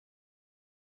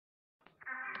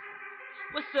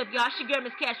What's up, y'all? It's your girl,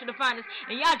 Miss Cash for the Finest,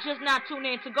 and y'all just now tuned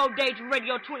in to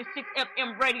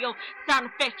GODAJAHRADIO26FM Radio, Sound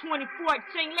Effects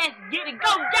 2014. Let's get it.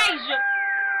 Go, Deja!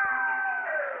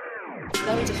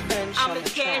 I'm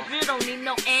Miss Cashville, don't need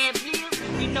no ad-libs.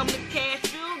 You know Miss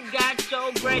Cashville got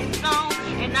your great song,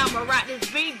 and I'ma rock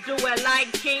this beat, do it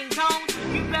like King Kong.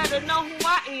 You better know who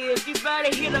I is. You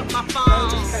better hit up my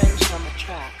phone.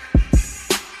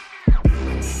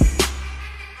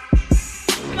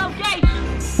 Go, Deja!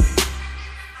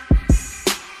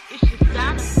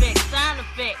 Sound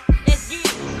effect. Let's get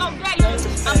it. Go, Deja.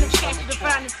 I'm the Cash of the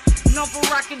Finest, known for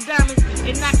rockin' diamonds,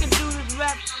 and I can do this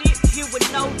rap shit here with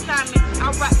no timing.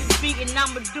 I rock this beat and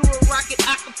I'ma do it rocket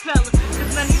acapella. Cause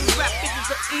none of you rap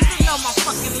bitches are even on my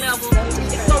fucking level.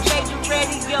 It's GODAJAH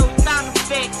Radio, sound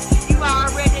effects. You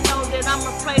already know that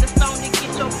I'ma play the song to get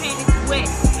your panties wet,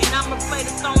 and I'ma play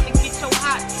the song to get your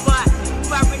hot spot. You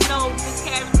already know this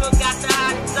Cashville got the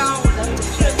hottest zone.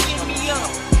 Just hit me up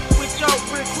with your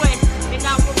request, and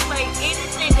I will play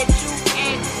anything that you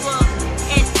ask for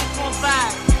at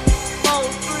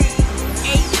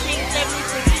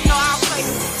 615-438-1876. You know I'll play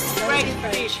the greatest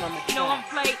bitch. You know I'm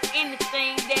play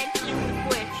anything that you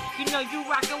request. You know you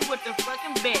rockin' with the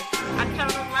fucking best. I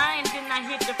turn around and then I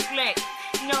hit the flex.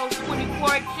 You know it's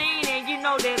 2014 and you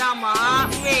know that I'm a hot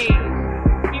mess.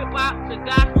 Hip hop to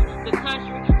gospel to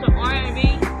country to R&B.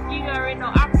 You already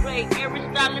know I play every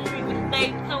style of music. Stay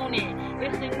tuned in.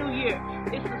 It's a new year.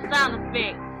 It's a sound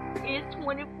effect. It's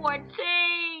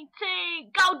 2014.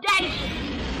 Go, Deja!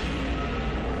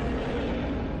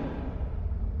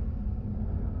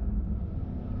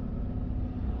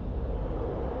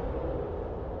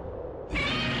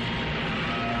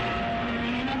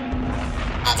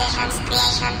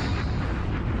 Creation.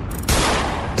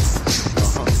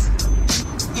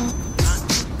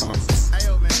 Hey,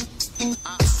 yo, man. I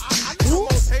know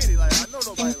most hate it. Like, I know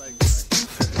nobody like it.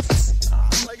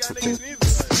 Like, y'all niggas neither.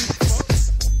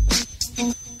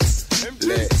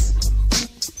 Like,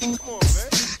 come on,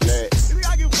 man. You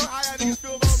gotta give a fuck how y'all niggas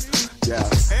feel about music. Yeah.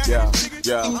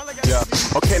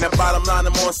 Okay, now bottom line,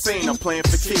 I'm on scene. I'm playing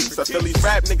for keeps. I feel these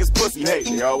rap niggas pussy hate.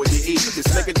 They all what you eat. This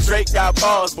nigga Drake got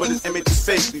balls, but his image is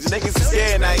fake. These niggas is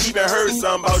scared, and I even heard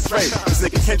something about Drake. This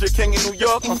nigga Kendrick King in New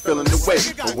York, I'm feeling the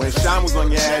weight. But when Sean was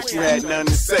on your ass, you had nothing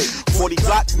to say. 40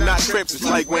 Glocks, not Crips, it's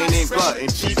like Wayne and Blunt.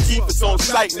 And Chief Keef is on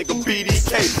sight, nigga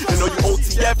BDK. You know you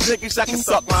OTF niggas, y'all can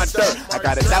suck my dirt. I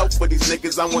got it out for these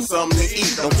niggas, I want something to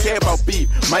eat. Don't care about beef.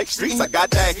 Mike Streets, I got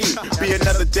that heat. Be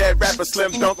another dead rapper,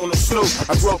 slim dunk on the slew.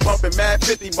 I grew up bumping Mad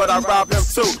 50, but I robbed him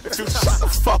too. If you shut the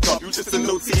fuck up, you just a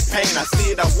new T-Pain. I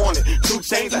see it, I want it. 2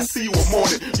 Chainz, I see you a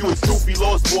morning. You a goofy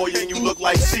lost boy and you look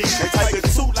like cheese. And Tiger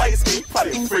 2 light skin,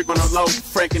 probably a freak on the low.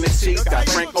 Frank in the cheeks, got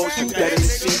Frank Ocean dead in the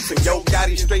sheets. And yo, got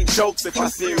these straight jokes if I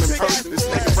see him in person. This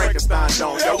nigga Frankenstein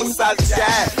don't. Yo, what size is your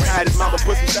ass? I had his mama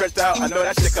pussy stretched out, I know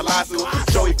that shit colossal.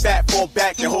 Joey fat, fall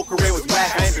back, your whole career was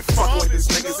whack. I ain't been fucking with this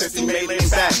nigga since he made lean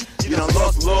back. You done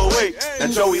lost a little weight,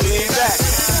 and Joey lean back.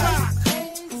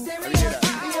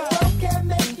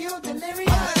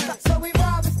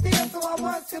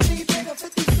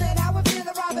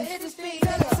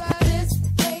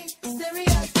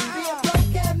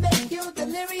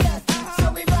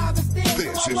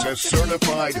 This is a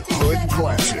certified hood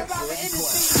classic. I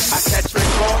catch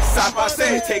Rick Ross, South I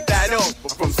say, take that off.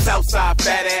 But from Southside,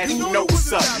 fat ass, you know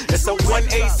what's up. It's a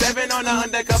 187 on the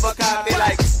undercover cop. They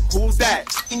like, who's that?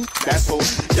 That's who.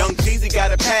 Young Jeezy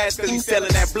got a pass cause he's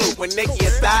selling that blue. When Nicki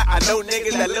is thigh, I know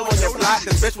niggas that live on your block.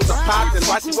 This bitch was a pop, that's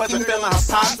why she wasn't feeling her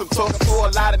pops. I'm talking for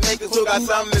a lot of niggas who got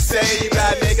something to say. You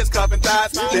got niggas cuffing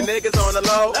thighs, the niggas on the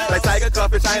low. Like Tiger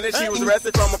cuffing China, she was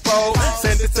arrested from a pole.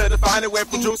 Send it to the finder, went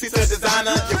from juicy to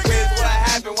designer. Your quiz, what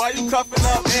happened? Why you cuffing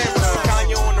up everywhere?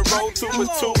 Kanye on the road, 2 for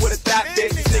 2 with a dot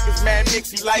bitch. These niggas mad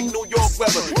mixy like New York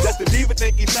weather. Justin Bieber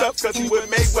think he tough cause he with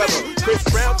Mayweather. Chris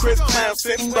Brown, Chris Clown,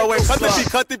 6 low and cut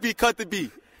the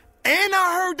beat. And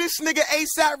I heard this nigga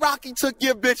ASAP Rocky took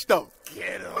your bitch though.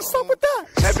 What's up with that?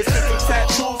 Ever since them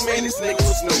tattoos, man, this nigga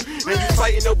was new. And you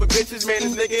fighting over bitches, man,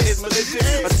 this nigga is malicious.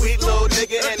 A sweet little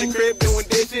nigga in the crib doing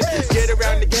dishes. Get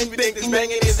around the game, you think this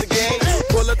banging is a game.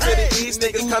 Pull up to the east,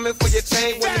 niggas coming for your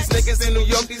chain. When these niggas in New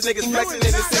York, these niggas flexing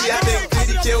in the city. I think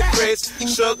Diddy killed Chris,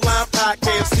 Shug Line Pie,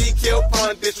 KFC killed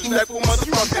Pun. Disrespectful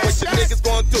motherfucker, what your niggas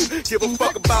gon' do? Give a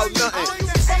fuck about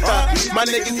nothing. My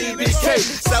niggas EBK,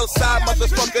 Southside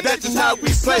motherfucker, that's just how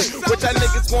we play. What y'all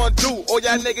niggas gon' do? All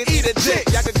y'all niggas eat a dick.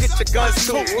 Y'all can get your guns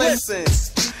too. Listen,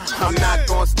 I'm not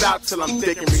gonna stop till I'm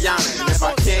dicking Rihanna. And if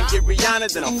I can't get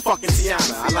Rihanna, then I'm fucking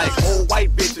Tiana. I like old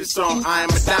white bitches, so I am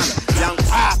Madonna. Young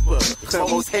Papa,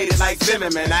 most hated like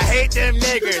Zimmerman. I hate them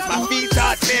niggas, my feet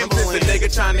are Timberland. The nigga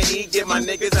trying to eat, get my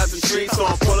niggas out the street, so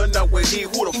I'm pulling up with he.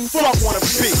 Who the fuck wanna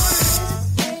be?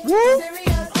 Woo!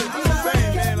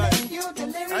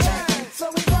 So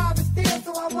we rob and steal,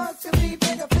 so I want to be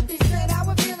bigger. 50 Cent, I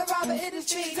would be in the robber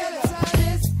industry.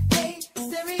 This ain't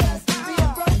serious.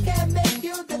 Being broke can make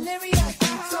you delirious.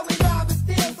 So we rob and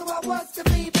steal, so I want to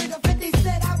be bigger. 50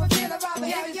 Cent, I would be in the robber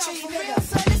industry. For real,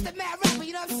 son, it's the mad rapper,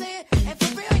 you know what I'm saying? And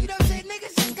for real, you know what I'm saying?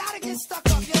 Niggas just gotta get stuck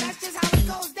up, yo. That's just how it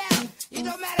goes down. It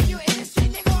don't matter if you're industry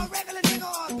nigga or regular nigga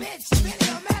or a bitch. It really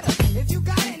don't matter. If you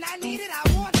got it and I need it, I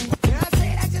want it. You know what I'm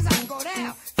saying? That's just how it go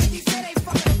down. 50 Cent ain't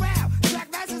fucking around.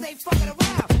 Black Masters ain't fucking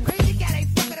around. Crazy Cat ain't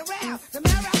fucking around. The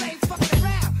mad rapper ain't fucking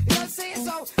around. You know what I'm saying?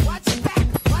 So watch your back,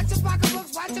 watch your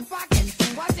pocketbooks, watch your pockets.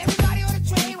 Watch everybody on the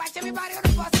train, watch everybody on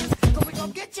the buses. Cause we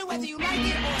gon' get you whether you like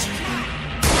it or not.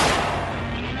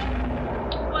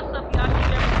 What's up, y'all?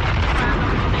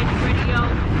 Radio.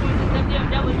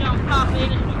 That was Young Papa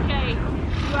Industry K.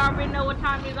 You already know what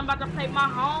time it is. I'm about to play my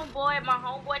homeboy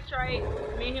Trey.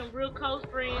 Me and him real close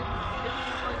friends. This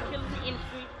is one killing the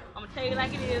industry. I'm gonna tell you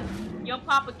like it is. Young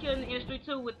Papa killing the industry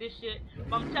too with this shit.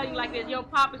 But I'm telling you like this. Young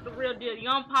Papa is the real deal.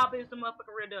 Young Papa is the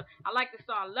motherfucking real deal. I like this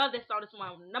song. I love this song. This is my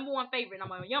 #1 favorite.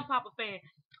 I'm a Young Papa fan.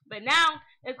 But now,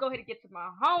 let's go ahead and get to my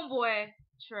homeboy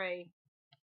Trey.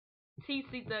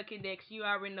 TC Duck Index. You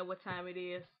already know what time it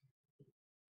is.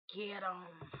 Get on.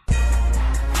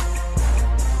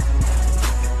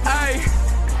 Hey,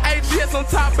 AGS on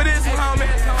top of this, homie.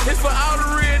 It's for all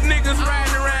the real niggas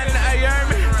riding around in the A, you hear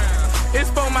me? It's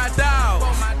for my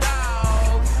dogs.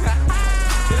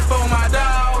 It's for my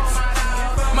dogs.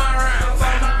 My rounds.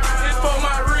 It's for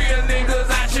my real niggas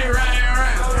out here riding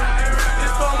around.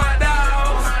 It's for my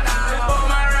dogs. It's for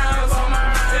my rounds.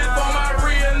 It's for my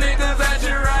real niggas out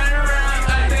here riding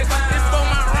around. It's for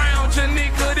my round,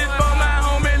 Janika. It's for my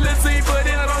homie, let's see, but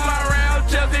it's for my round.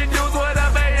 Chelsea Juice, what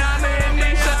up, Ayana and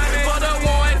Nisha. For the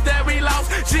ones that we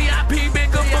lost, GIP, Big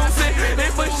Boosie.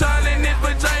 It's for Sean and it's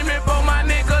for Jamie. For my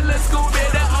nigga, let's go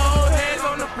get the old heads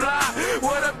on the block.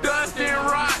 What up, Dustin,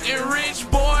 Rock, and Rich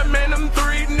Boy, man, them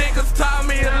 3 niggas taught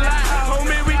me a lot.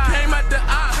 Homie, we came out the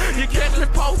eye. You catch me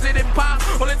posted and pop.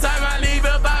 Only time I leave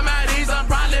up by my knees, I'm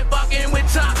probably fucking with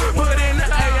Chop. Put in the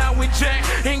AI with Jack,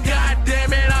 and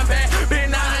goddamn it, I'm back.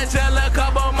 Been out in jail a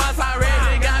couple months,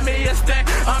 already got me a stack.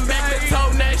 I'm back to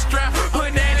toe next strap,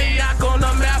 put Nanny Yak on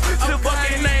the map. The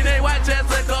fucking name, they watch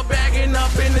Jessica backing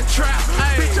up in the trap.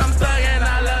 Bitch, I'm thuggin',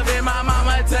 I love it, my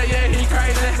mama tell you he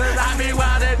crazy. I be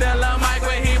wilder than Lil Mike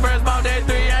when he first bought that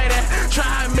 380.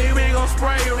 Try me, we gon'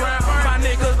 spray around. My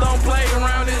niggas don't play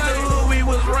around, this is who we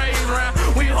was raised around.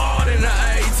 We hard in the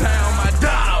A-town, my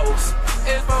dogs.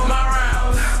 It's for my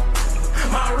rounds.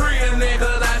 My real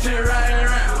niggas out here riding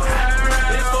around.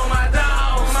 It's for my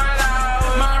dogs,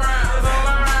 my rounds.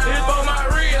 It's for my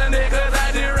real niggas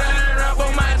out here riding around.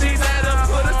 For my G's had to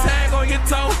put a tag on your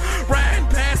toe. Riding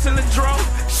past in the drove.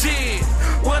 Shit.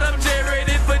 What up, Jerry?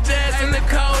 This for Jazz in the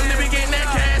cold. Let me get that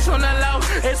cash on the low.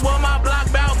 It's what my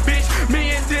block bout, bitch.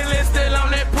 Me and Dylan still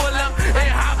on that pull up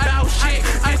and hop out shit.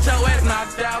 Get your ass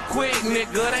knocked out quick,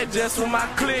 nigga. That just what my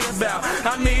click bout.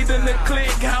 I'm needing the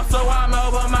click out, so I'm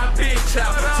over my bitch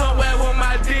out. Somewhere with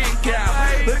my dick out.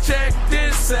 Look, check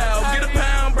this out. Get a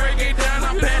pound, break it down.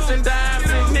 I'm passing dimes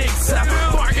and nicks out.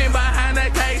 Barking behind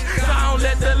that cage. I don't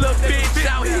let the little bitch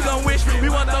out. He gon' wish we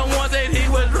was the ones that he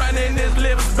was running his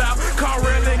lips about. Can't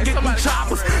really get them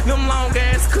choppers, them long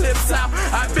ass clips out.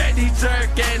 I bet these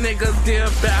jerk ass niggas dip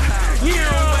out. You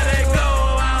know where they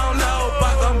go, I don't know.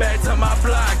 Fuck, I'm back to my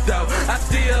block though. I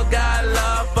still got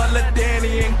love for Lil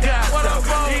Danny and Gato.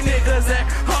 These niggas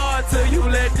act hard till you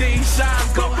let these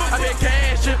shots go. I been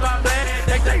cash if I blast,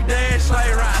 they dash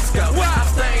like Roscoe. I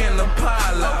stay in the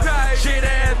Apollo, shit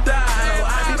ass dial.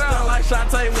 I be stunned like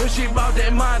Shantae when she bought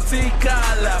that Monte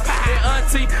Carlo. And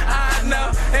auntie, I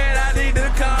know, and I need to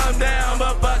calm down,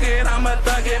 but fuck it, I'ma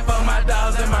thug it for my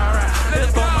dogs and my round.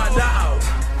 It's for my dogs,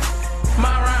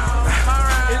 my round.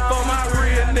 It's for my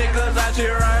real niggas out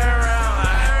here riding around.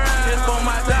 It's for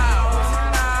my dogs,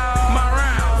 my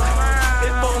round.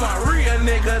 It's for my real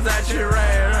niggas out here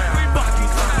riding around. We fuck you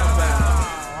talking about.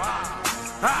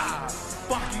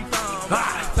 Fuck you talking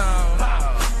about.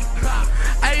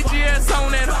 AGS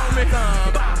on that homie.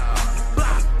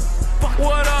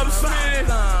 What up, Smitty?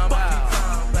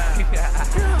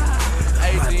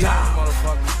 AGS,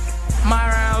 motherfucker. My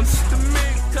rounds.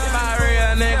 My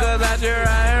real niggas out here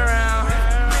riding around.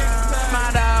 My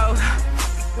dogs.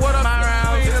 What up, my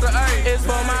rounds? It's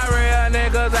for my real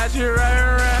niggas out here riding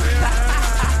around.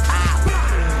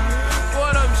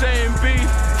 What up, J&B?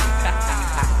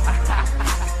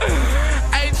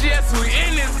 AGS, we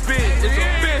in this bitch. It's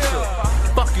official.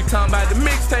 Fuck you talking about the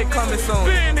mixtape coming soon.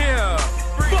 Been here.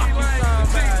 Fuck you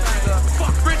talking about.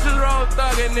 Fuck Richard Road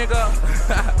thuggin'. nigga.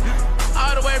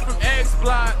 All the way from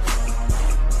X-Block.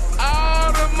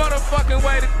 All the motherfucking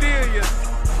way to Delia.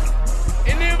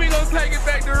 And then we gon' take it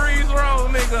back to Reed's Road,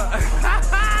 nigga.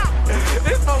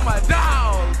 This for my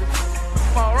dogs,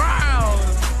 my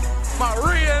rounds, my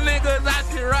real niggas out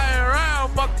here riding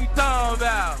around. Fuck you talking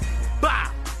about?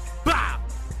 Bop, bop,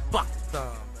 fuck you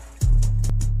talking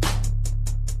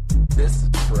about? This is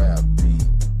trap beat.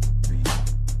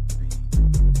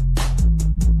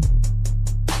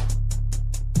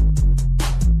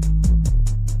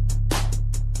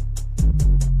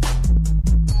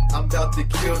 I'm about to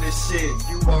kill this shit,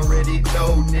 you already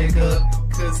know, nigga.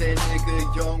 Cause that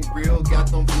nigga Young Real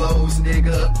got them flows,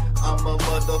 nigga. I'm a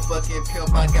motherfucking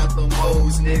pimp, I got them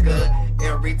hoes, nigga.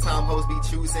 Every time hoes be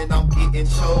choosing, I'm getting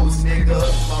chose, nigga.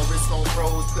 My wrist on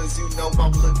froze, cause you know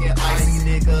I'm looking icy,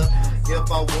 nigga.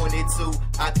 If I wanted to,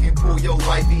 I can pull your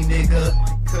wifey, nigga.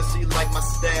 Cause she like my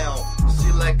style,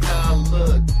 she like how I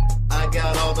look. I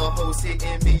got all the hoes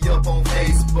hitting me up on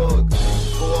Facebook.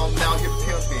 Boy, I'm out here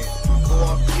pimping. Boy,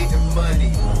 I'm getting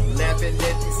money. Laughing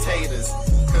at these haters,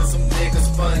 cause some niggas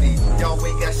funny. Y'all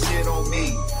ain't got shit on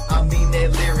me, I mean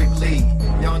that lyrically.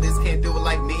 Y'all just can't do it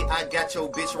like me, I got your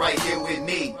bitch right here with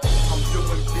me. I'm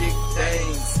doing big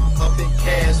things up in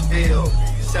Cashville.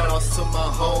 Shout outs to my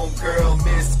homegirl,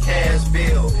 Miss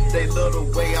Cashville. They love the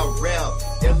way I rap,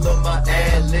 they love my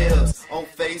ad-libs. On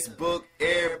Facebook,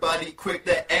 everybody quick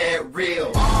to add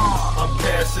real. I'm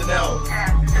cashing out,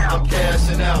 I'm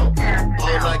cashing out.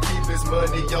 All I keep is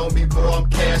money on me, boy, I'm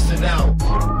cashing out.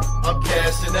 I'm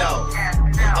cashing out,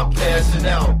 I'm cashing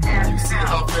out. You see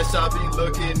how fresh I be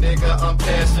looking, nigga, I'm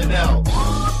cashing out.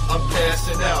 I'm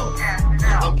cashing out,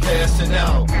 I'm cashing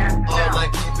out. All I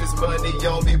keep is money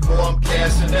on me, boy, I'm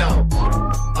cashing out.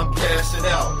 I'm cashing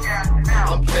out,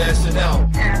 I'm cashing out.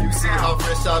 You see how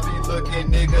fresh I be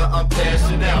looking, nigga, I'm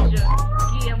cashing out.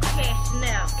 Yeah, I'm cashing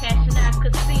out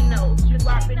casinos. You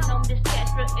already know this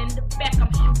Castro in the back,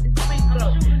 I'm shooting free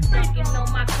throws. Dunking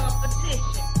on my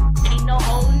competition, ain't no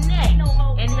holding that.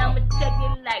 And I'ma tell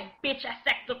you like, bitch, I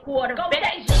sacked a quarterback.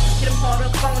 Get him hard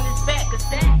up on his back, cause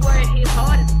that's where his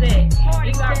heart is at.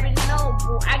 You already know,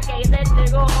 boo, I gave that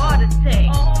nigga a heart attack.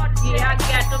 Yeah, I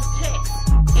got them texts,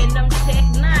 and them tech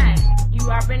 9. You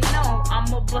already know,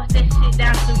 I'ma bust that shit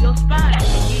down through your spine.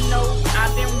 You know,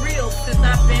 I've been real since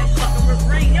I've been fucking with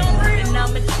real. And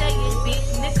I'ma tell you, bitch,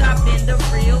 nigga, I've been the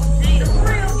real deal.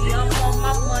 Yeah, I'm on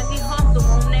my money hustle,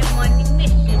 on that money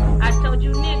mission. I told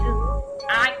you niggas,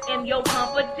 I am your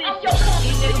competition.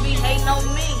 You niggas be hating on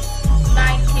me,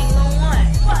 1901.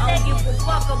 I don't give a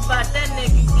fuck about that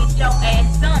nigga, get your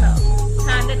ass done up.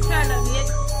 Time to turn up,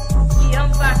 nigga. Yeah,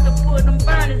 I'm about to pull them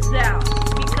burners out.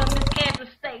 Because this cancer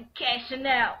stay cashing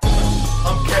out.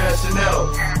 I'm cashing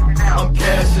out, I'm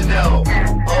cashing out.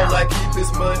 All I keep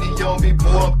is money on me, boy,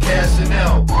 I'm cashing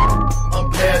out.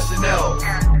 I'm cashing out,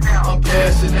 I'm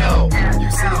cashing out. You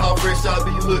see how fresh I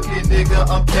be looking, nigga,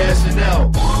 I'm cashing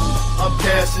out. I'm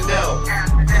cashing out,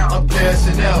 I'm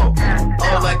cashing out.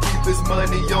 All I keep is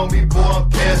money on me, boy, I'm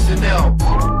cashing out.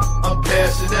 I'm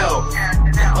cashing out,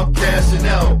 I'm cashing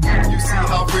out. You see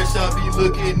how fresh I be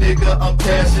looking, nigga, I'm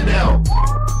cashing out.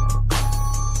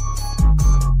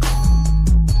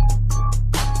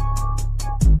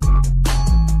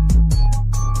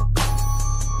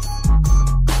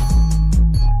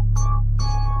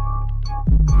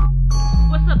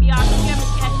 What's up, y'all? Kevin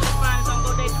Cash the Finest on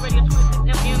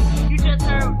GODAJIHRADIO26FM. You just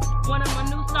heard one of my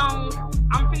new songs.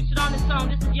 I'm featured on this song.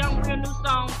 This is Young Real new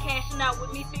song, Cashing Out,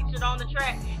 with me featured on the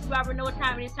track. You already know what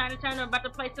time it is. Time to turn up. About to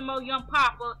play some more Young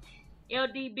Papa,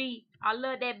 LDB. I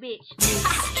love that bitch.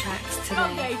 Go,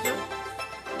 Deja.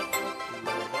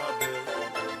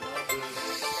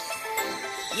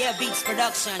 Yeah, Beats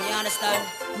Production, you understand?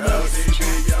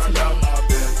 LDB, I love my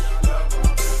bitch.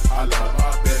 I love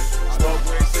my bitch. Smoke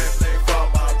weed, simply fuck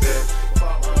my bitch.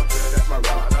 That's my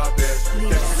ride, my bitch.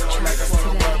 Catch me on like I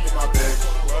wanna work with my bitch.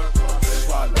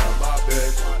 Swallow my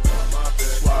bitch.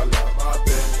 Swallow my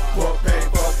bitch. Put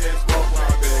paper and smoke my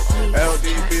bitch.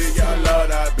 LDB, I love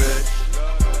that bitch.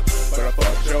 But I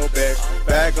fuck your bitch.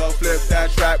 Bag up, flip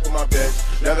that track with my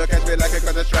bitch. Never catch me like it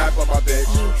cause I trap on my bitch.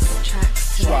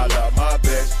 Swallow my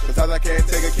bitch. Sometimes I can't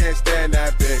take it, can't stand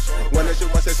that bitch. Wanna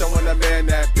shoot my sister, wanna man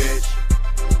that bitch.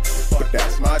 But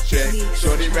that's my chick.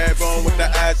 Shorty red bone with the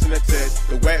ass and the tits.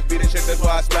 The wet beating shit, that's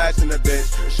why I splash in the bitch.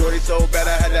 Shorty so bad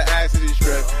I had the ass to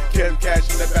strip. Kim Cash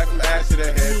in the back from ass to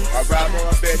the hip. I ride on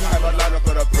a bitch, have a line up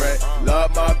for the bread.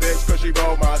 Love my bitch cause she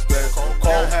roll my split.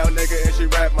 Cold hell nigga and she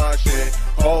rap my shit.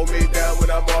 Hold me down when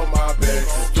I'm on my bitch.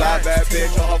 Fly bad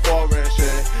bitch on her foreign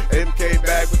shit. MK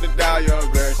bag with the dial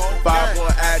wrist.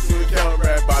 5-1 attitude, count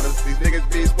red bottles. These niggas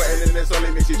be sweating and it's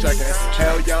only me she checking.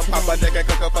 Hell young papa nigga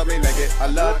cook up for me nigga. I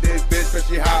love this bitch cause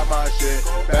she hot my shit.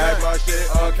 Bag my shit,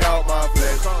 count my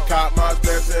flex. Cop my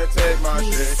slips and take my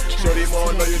shit. Shorty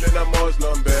more loyal than a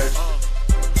Muslim bitch.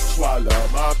 Swallow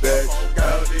my bitch.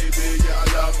 LDB, yeah, I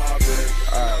love my bitch.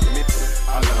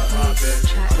 I love my bitch.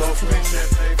 Smoke free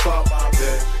champagne, fuck my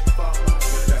bitch.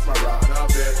 That's my ride, my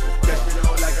bitch. Catch me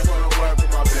though like I wanna work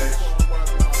with my bitch.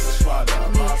 Swallow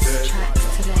my bitch.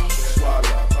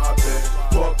 Swallow my bitch.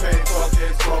 Pour pain, fuck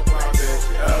it, smoke my bitch.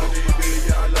 LDB,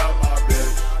 yeah, I love my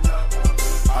bitch.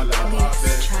 I love my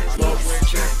bitch. Smoke free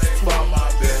champagne, fuck my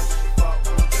bitch.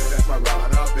 That's my ride,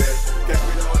 my bitch. Catch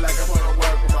me though like I wanna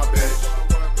work with my bitch.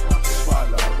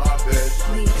 Swallow my bitch.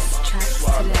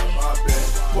 Swallow my bitch.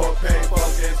 Pour pain,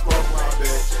 fuck it, smoke my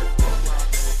bitch.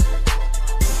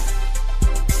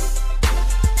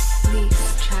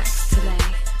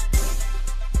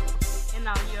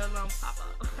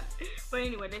 But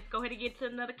anyway, let's go ahead and get to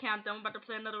another countdown. I'm about to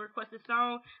play another requested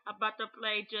song. I'm about to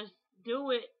play Just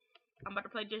Do It.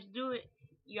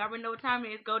 You already know what time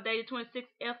it is.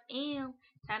 GODAJIAHRADIO26FM.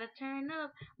 Time to turn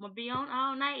up. I'm going to be on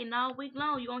all night and all week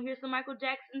long. You're going to hear some Michael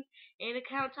Jackson in the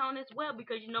countdown as well,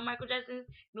 because you know Michael Jackson's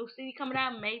new CD coming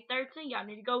out May 13th. Y'all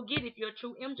need to go get it if you're a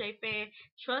true MJ fan.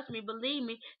 Trust me, believe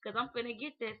me, because I'm finna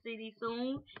get that CD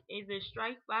soon. It's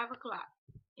straight 5 o'clock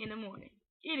in the morning.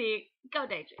 Get it. Go,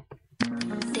 DJ.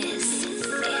 This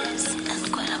is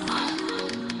incredible.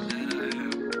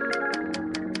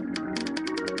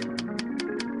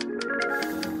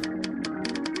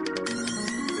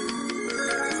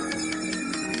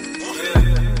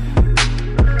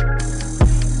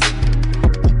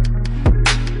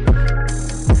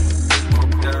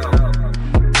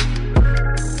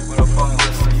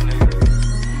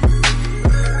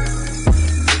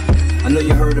 I know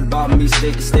you heard about me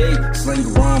state to state, slang a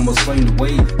rhyme or slang the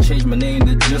way. Change my name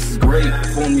to Just As Great,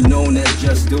 formerly known as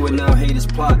Just Do It. Now haters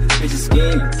plot, bitches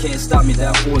scheme, can't stop me,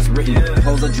 that horse written.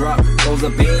 Hoes I drop, hoes I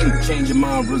beam, change your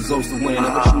mind, results to win.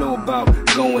 And what you know about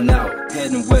going out,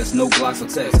 heading west, no blocks or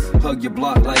text. Hug your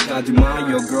block like I do mine,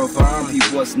 your girl fine, peep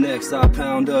what's next. I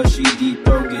pound her, she deep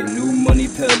throw, get new money,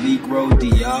 Peligro,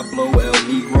 Diablo, El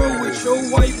Negro, with your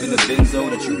wife in the Benzo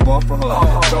that you bought for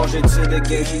her. Charge it to the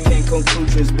game, she can't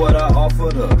conclusions, what I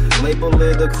offered her. Label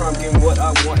it a crime, get what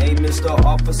I want, ain't Mr.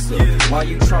 Officer. Why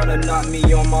you tryna knock me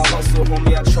on my hustle,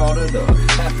 homie? I chartered her.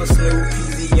 Half a Snoop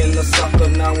Peasy in the sucker,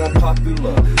 now I'm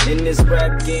popular. In this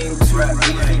rap game, too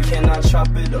easy, can I chop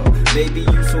it up? Baby,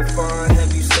 you so fine,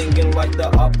 have you singing like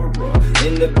the opera?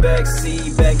 In the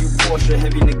backseat, bag you Porsche,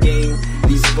 heavy in the game.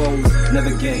 These foes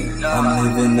never game. I'm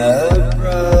living the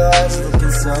rise,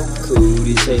 looking so cool.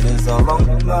 These haters all on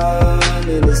mine,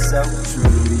 and it's so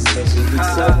true. These bitches look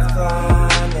so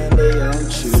fine, and they all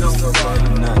choose. So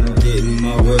fine, nothing getting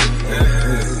my way.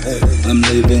 I'm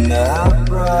living the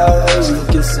rise,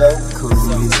 looking so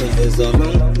cool. These haters all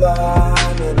on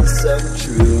mine, and it's so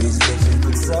true. These bitches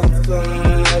look so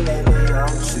fine, and they all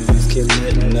choose. Can't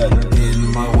let nothing get in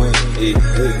my way.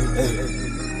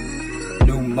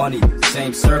 New money,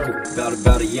 same circle,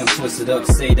 about a yam twisted up.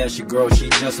 Say that's your girl, she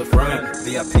just a friend.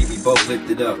 VIP, we both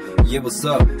lifted up. Yeah, what's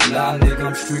up? Nah, nigga,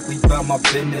 I'm strictly about my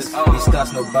business. These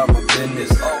stats know about my business.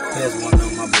 Feds wanna know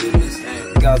my business.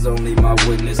 God's only my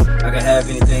witness. I can have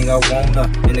anything I wanna.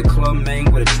 In the club,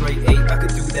 man, with a tray 8, I could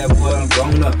do that, what I'm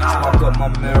gonna. Spark up my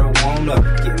marijuana,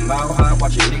 get mile high,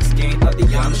 watch a Knicks game. Thought the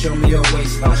young show me her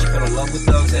waistline. She fell in love with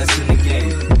thugs, that's in the game.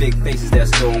 Big faces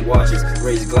that's throwing watches.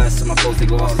 Raise glass to my folks, they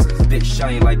losses. Bitch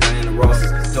shine like Diana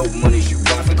Ross's. Dope money, shoot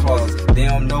buy for closets. They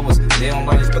don't know us, they don't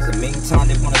like us, but the meantime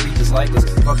they wanna be just like us.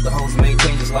 Fuck the hoes,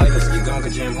 maintain just like us. You gon'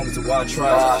 get jam home to wild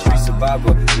tries. Street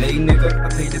survivor, lay nigga. I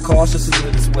paid the cost just to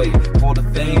live this way. For the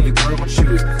fame, your girl will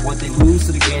choose what they lose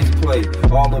to the games you play.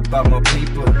 All about my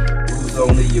paper, rules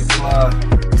only apply.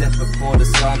 Death before the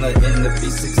sauna in the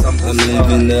B6. I'm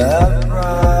living the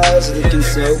uprise, looking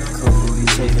so cool.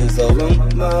 These haters all on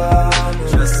mine,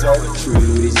 just so true.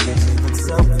 These bitches look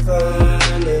so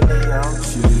fine, and they all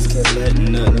choose. Can't let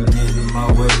nothing get in my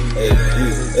way.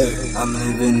 I'm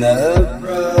living the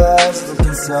uprise,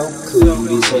 looking so cool.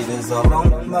 These haters all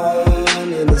on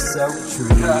mine, and it's so true.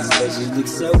 These bitches look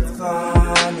so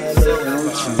fine, and they all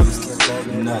choose. Can't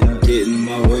let nothing get in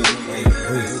my way.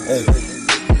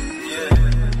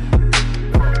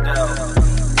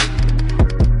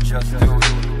 Just do it.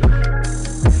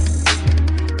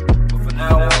 But for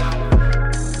now on,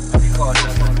 I'll be called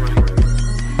Just As Great.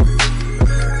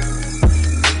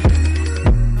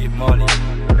 Get money.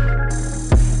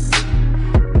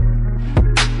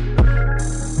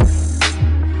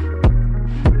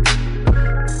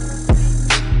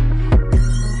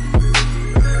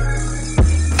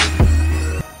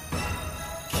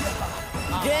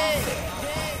 Yeah.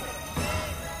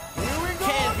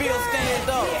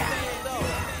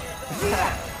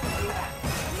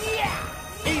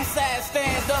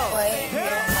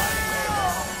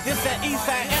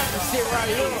 shit right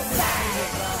here.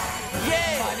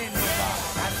 Yeah.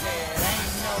 I said,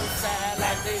 ain't no side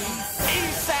like the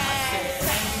east side.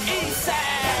 East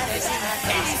side.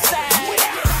 East side.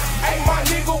 Hey, my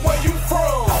nigga, where you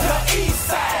from? The east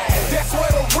side. That's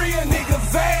where the real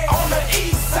niggas at. On the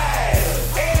east side.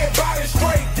 Everybody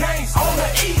straight gangs on the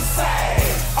east side.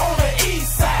 On the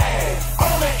east side.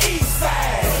 On the east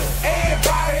side.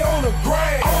 Everybody on the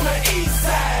grind. On the east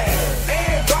side.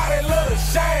 Everybody love the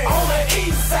shame. On the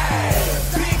east side.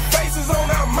 Big faces on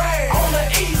our mind. On the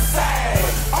east side.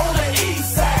 On the east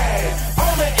side.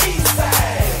 On the east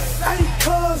side. Hey,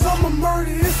 cuz I'm a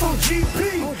murder, it's on GP.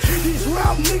 These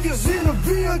rap niggas in a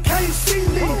VR can't see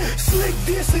me. Slick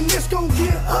this and this gon'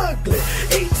 get ugly.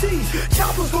 ETs,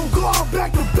 choppers gon' go out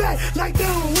back to back like they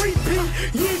on repeat.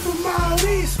 You ain't from out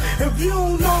east if you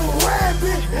don't know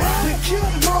Rabbit. The Kill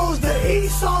Bros, the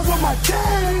East songs on my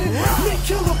tag. Nick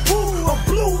Killer Pool, a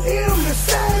Blue M, the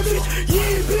Savage. You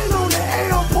ain't been on the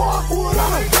Air Parkwood,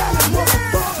 I'm a bad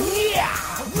motherfucker. Yeah,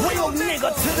 real nigga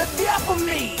to the death of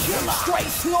me. Straight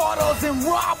snorters and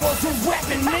robbers who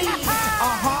reppin' me.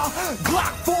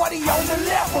 Glock 40 on the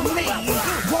left of me.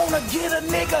 Wanna get a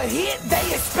nigga hit,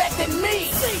 they expecting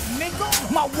me.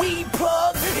 My weed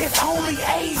plug is only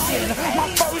Asian. My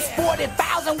first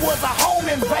 40,000 was a home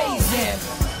invasion.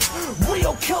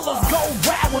 Real killers go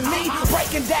ride with me,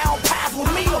 breaking down paths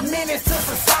with me, a menace to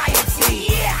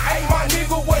society. Yeah. Hey, my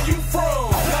nigga, where you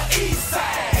from? The east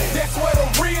side. That's where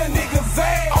the real niggas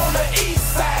at. On the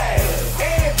east side.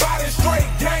 Everybody straight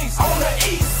gangs on the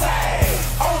east side.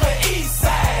 On the east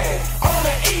side. On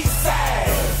the east side.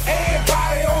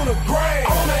 Everybody on the grind.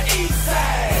 On the east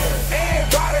side.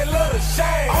 Everybody love the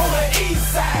shame. On the east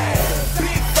side.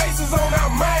 Big faces on our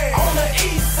mind. On the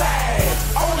east side.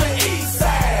 On the east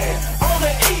side. On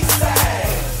the east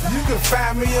side. You can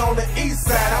find me on the east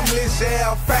side. I'm Lil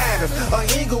Shell Finders.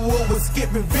 Inglewood with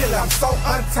Skipping Villa. I'm so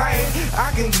untamed.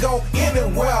 I can go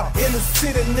anywhere in the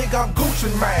city, nigga. I'm Gucci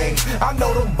Mane. I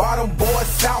know them bottom boys,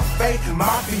 South Bay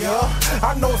Mafia.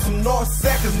 I know some North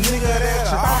Sectors, nigga,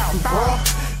 that's off, bro.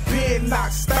 Big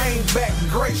knock, stain back,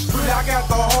 Great Street. I got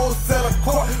the whole set of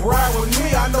court. Ride with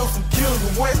me. I know some kills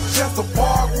in Westchester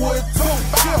Parkwood too.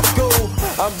 School,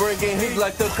 I'm bringing heat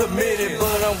like the committee,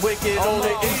 but I'm wicked on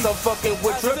the east. I'm fucking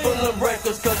with triple them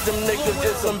records, cause them niggas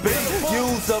just some beat.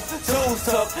 Use up, tools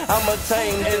tough. I'm a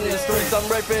tame in the streets. I'm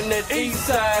rapping that east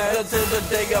side until the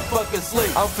day I fucking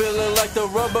sleep. I'm feeling like the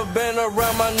rubber band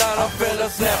around my knot. I'm finna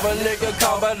snap a nigga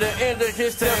caught by the end of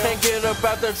his tail. Can't get up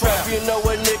out the trap. You know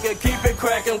a nigga keep it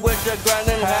cracking with your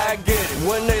grinding how I get it.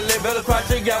 When they live better cry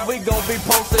to God, we gon' be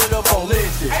posted up on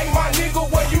legit. Hey, my nigga,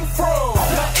 where you from?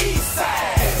 The east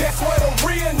side. That's where the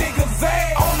real niggas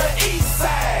at. On the east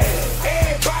side.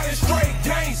 Everybody straight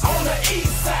gangs on the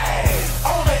east side.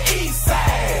 On the east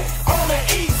side. On the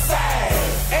east side.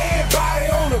 Everybody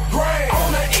on the grind.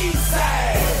 On the east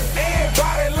side.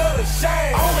 Everybody love the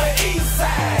shame. On the east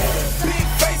side. Big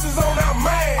faces on our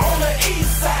mind. On the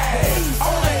east side.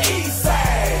 On the east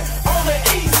side. On the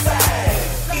east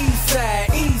side.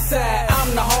 East side,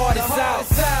 I'm the hardest out.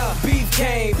 Beef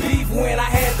came, beef when I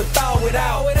had to thaw it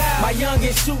out. My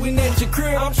youngest shooting at your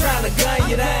crib, I'm trying to gun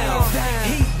you down.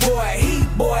 Heat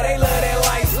boy, they love that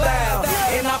lifestyle.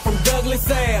 And I'm from Douglas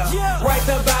Ave, right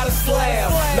there by the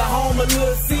slab. The home of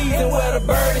Little Season where the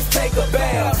birdies take a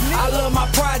bath. I love my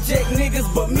project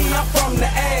niggas, but me, I'm from the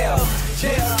Ave.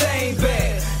 Just stay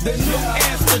back, the new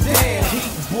Amsterdam.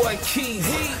 Heat boy Keys,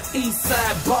 east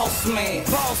side boss man.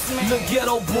 The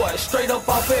ghetto boy, straight up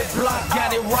off that block.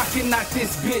 Got it rockin' out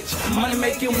this bitch. Money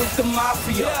making with the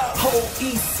mafia. Whole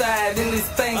east side in this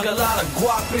thing, a lot of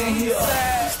guap in here.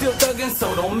 Still thuggin',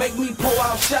 so don't make me pour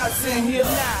out shots in here.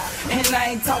 And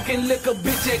I ain't talking liquor,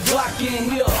 bitch, that Glock in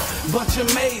here. Bunch of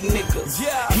made niggas,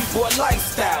 he boy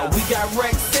lifestyle. We got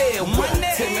Rex Said, tell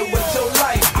me what your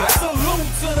life got. I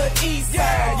salute to the east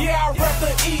side, yeah, I rep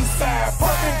the east side.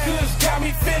 Perfect Kush got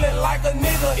me feeling like a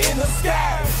nigga in the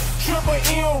sky. Triple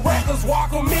M records,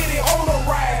 walk a minute on the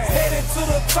rise. Headed to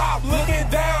the top, looking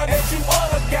down at you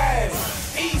other guys.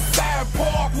 East side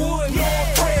Parkwood, North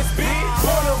Press, bitch.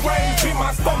 Born and raised, beat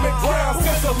my stomach ground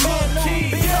since a little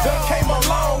kid. Done came a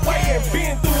long way and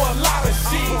been through a lot of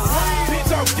shit.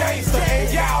 Bitch, I'm gangster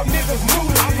and y'all niggas knew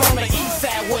this. I'm from the east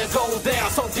side where it goes down,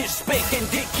 so disrespect and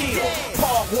dick kill.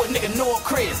 Parkwood, nigga, North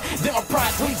Chris.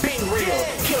 Democrats, we been real.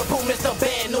 Killer Pooh, Mr.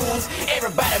 Bad News.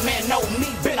 Everybody, man, know me.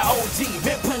 Been an OG,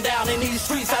 been putting down in these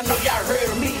streets. I know y'all heard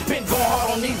of me. Been going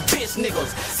hard on these bitch niggas.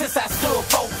 Since I stood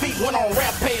 4 feet, went on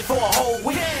rampage for a whole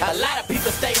week. A lot of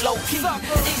people stay low key.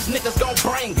 These niggas gon'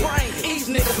 bring it. These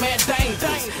niggas, man,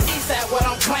 dangerous. East side what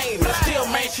I'm claiming. Still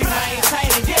mainstream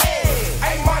maintaining, yeah.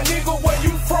 Hey, my nigga, where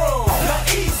you from? The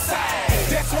east side.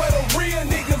 That's where the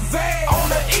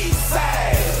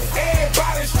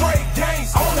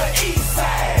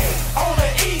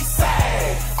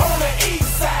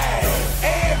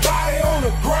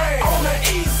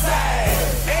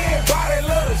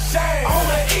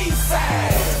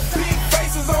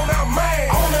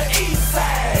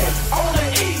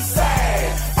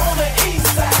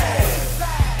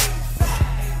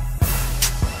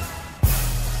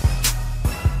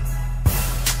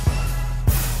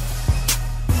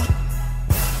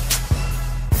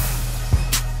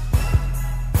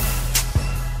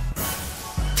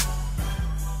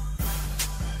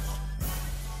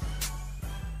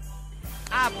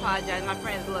I apologize. My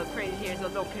friend's a little crazy here, so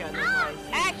don't pay on no mind.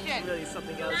 Action! It's really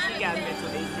something else. She got mental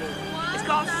issues. It's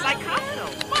called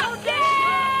psychosis. Oh,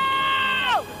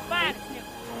 damn! Fine.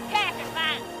 Cash it,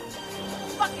 fine.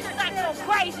 Fucking psycho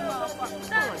crazy motherfucker.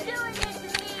 Stop doing it to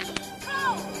me.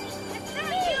 Bro, it's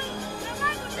not you. The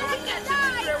Michael Jackson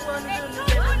died. At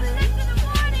 2:46 in the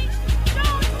morning.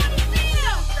 Don't 20 feet.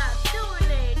 Don't stop doing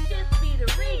it. This be the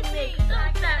remix.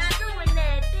 Don't stop doing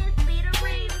that. This be the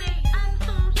remix. I'm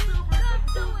so super. I'm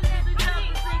doing it.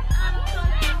 I'm so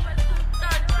super.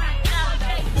 Start right now.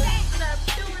 Stop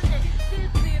doing it.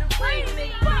 This be the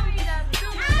remix. Stop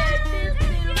doing that. This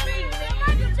be the remix.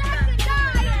 Michael Jackson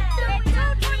died. At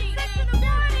 2:46 in the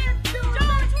morning. Don't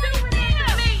doing it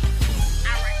to me.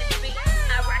 I rock it to me.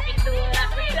 I rock it to it.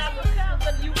 I forgot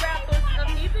for you rappers.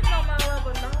 I'm even on my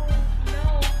level. No.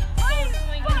 Don't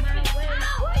swing it my way.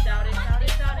 Shout it. Swing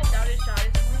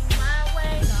my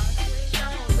way.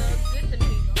 Don't look good to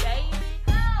me, baby.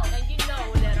 And you know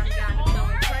that I'm kinda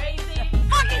going crazy.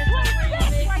 Fucking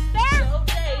remix right there. So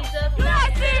days of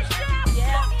blessings.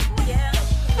 Yeah.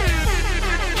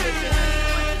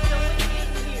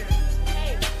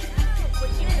 Hey, what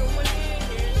you doing in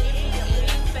here? It ain't your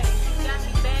big face. You got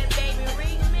me bad, baby.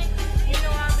 Remix. You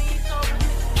know I be so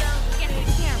get the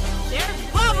camera. There's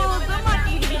bubbles. I'm not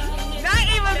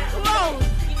even close.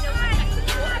 You know I like the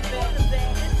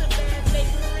quarterback. It's a bad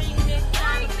baby remix.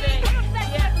 I'm a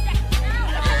Michael Jackson.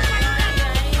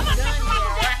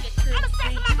 Rock it,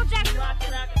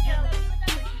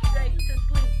 straight to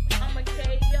sleep. I'm a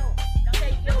KO.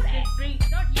 KO this beat.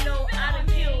 You know I done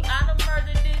killed, I done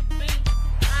murdered this beat.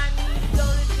 I need to go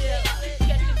to jail.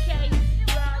 Catch a case. You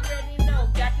already know.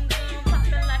 Got them things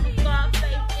popping like a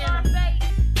Scarface in a face.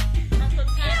 I'm so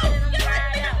tired and I'm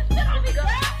right out. Let's go.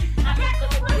 I'm gonna go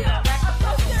to the rack of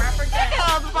poker. Rapper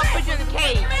down. Put you in the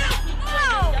cage.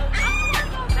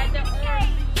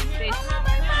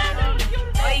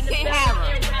 Oh, you can't have her.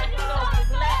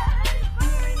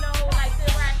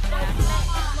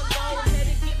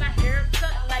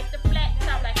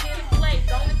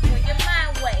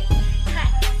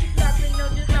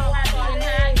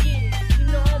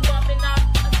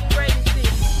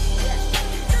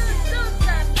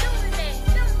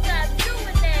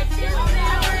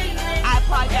 I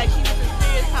apologize, she was in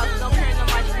serious house. Don't carry no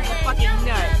much. She's a fucking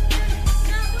nut.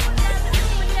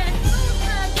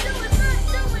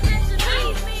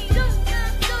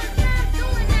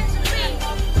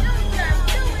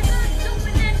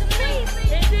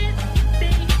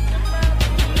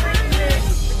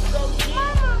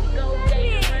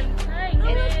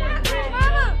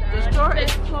 The store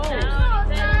is closed.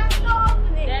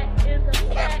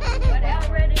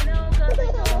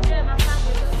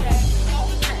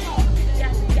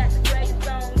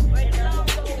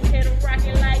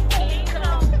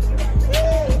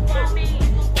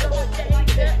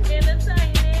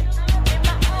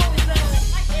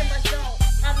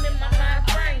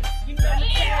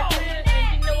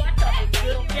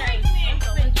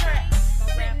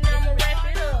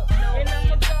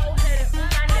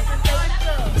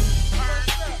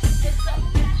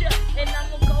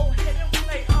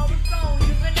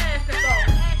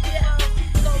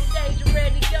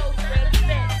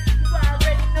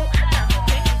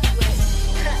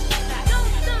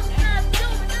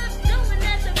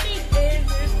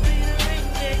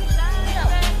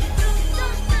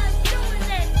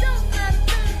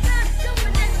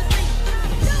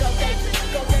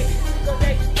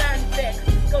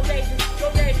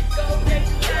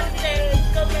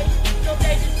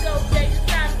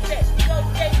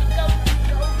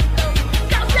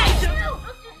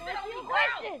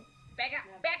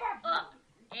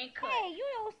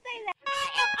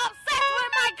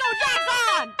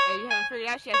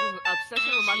 She has an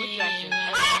obsession with Michael Jackson.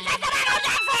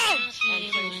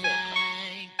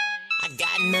 I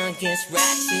got none against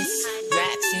ratchets.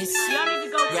 Y'all need to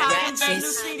go talk and make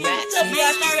new CDs. And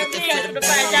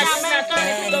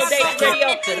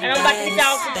I'm about to get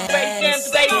down for the great Jams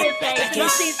Baby Page. You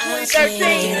see 2013.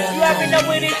 You already know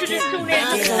what it is. You just tune in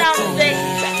to the sound effect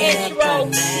intro.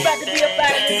 You about to be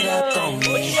about it in love.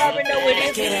 But you already know what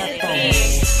it is.